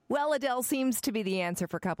Well, Adele seems to be the answer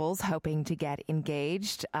for couples hoping to get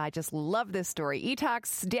engaged. I just love this story.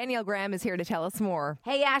 E-Talk's Danielle Graham is here to tell us more.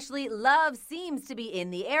 Hey, Ashley, love seems to be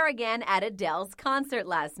in the air again at Adele's concert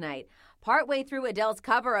last night. Partway through Adele's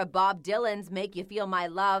cover of Bob Dylan's Make You Feel My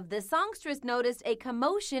Love, the songstress noticed a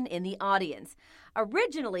commotion in the audience.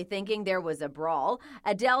 Originally thinking there was a brawl,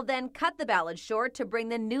 Adele then cut the ballad short to bring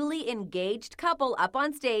the newly engaged couple up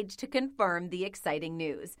on stage to confirm the exciting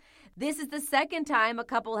news. This is the second time a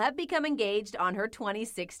couple have become engaged on her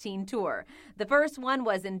 2016 tour. The first one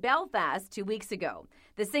was in Belfast 2 weeks ago.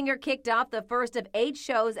 The singer kicked off the first of 8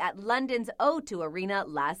 shows at London's O2 Arena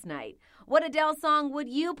last night. What Adele song would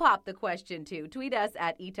you pop the question to? Tweet us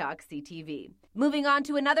at eTalkCTV. Moving on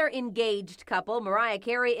to another engaged couple, Mariah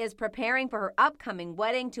Carey is preparing for her upcoming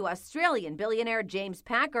wedding to Australian billionaire James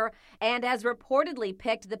Packer and has reportedly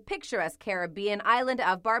picked the picturesque Caribbean island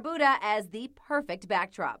of Barbuda as the perfect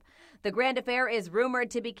backdrop. The grand affair is rumored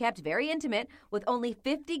to be kept very intimate, with only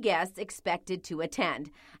 50 guests expected to attend.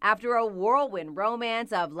 After a whirlwind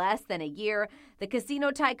romance of less than a year, the casino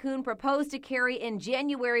tycoon proposed to Carey in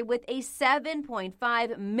January with a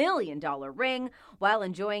 $7.5 million ring while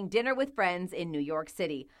enjoying dinner with friends in New York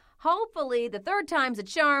City. Hopefully, the third time's a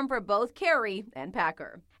charm for both Carey and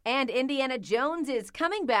Packer. And Indiana Jones is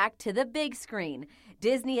coming back to the big screen.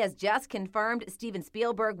 Disney has just confirmed Steven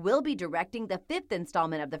Spielberg will be directing the 5th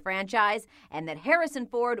installment of the franchise and that Harrison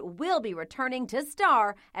Ford will be returning to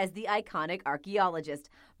star as the iconic archaeologist.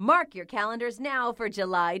 Mark your calendars now for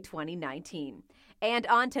July 2019. And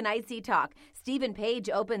on tonight's E-Talk, Stephen Page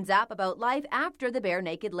opens up about life after the Bare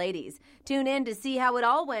Naked Ladies. Tune in to see how it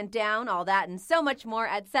all went down, all that and so much more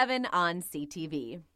at 7 on CTV.